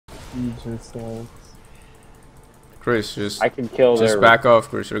Feed yourselves. Chris, just I can kill just their... back off,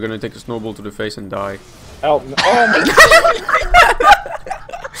 Chris. You're gonna take a snowball to the face and die. Help me. Oh my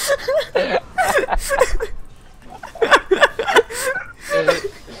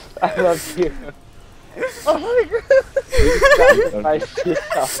I love you. Oh my god. You sacrificed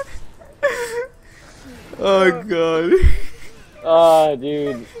yourself. Oh god. Oh,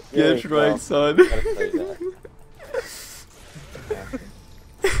 dude. Get right, son. Gotta play that.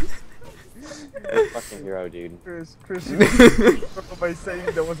 You're a fucking hero, dude. Chris, you by saying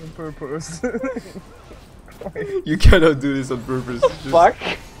that was on purpose. You cannot do this on purpose. Just, Fuck.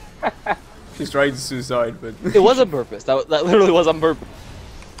 she's trying to suicide, but It was on purpose. That literally was on purpose.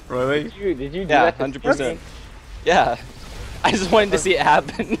 really? Did you do Yeah, that? to 100%. Yeah. I just wanted to see it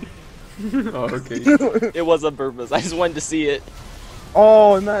happen. Oh, okay. It was on purpose. I just wanted to see it.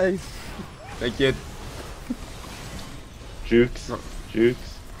 Oh, nice. Thank you. Jukes.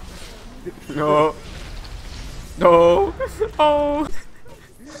 Jukes. No. No. Oh.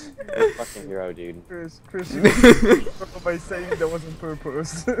 You're a fucking hero, dude. Chris, you by saying that was on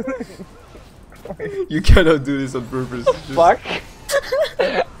purpose. You cannot do this on purpose. Just, Fuck.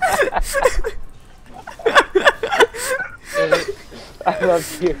 I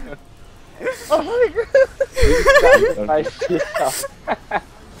love you. Oh my god. You sacrificed yourself.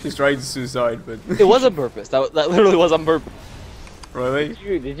 she's trying to suicide, but It was on purpose. That literally was on purpose. really? Did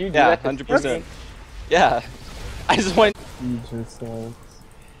you do Yeah, that? to 100%. Yeah. I just wanted. Feed yourselves.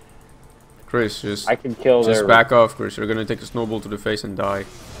 Chris, just I can kill just their... back off, Chris. You're gonna take a snowball to the face and die.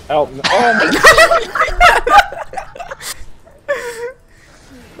 Help me. Oh my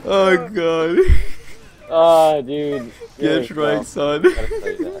Oh god. Oh, dude. Get right, son. Gotta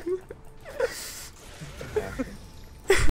play that.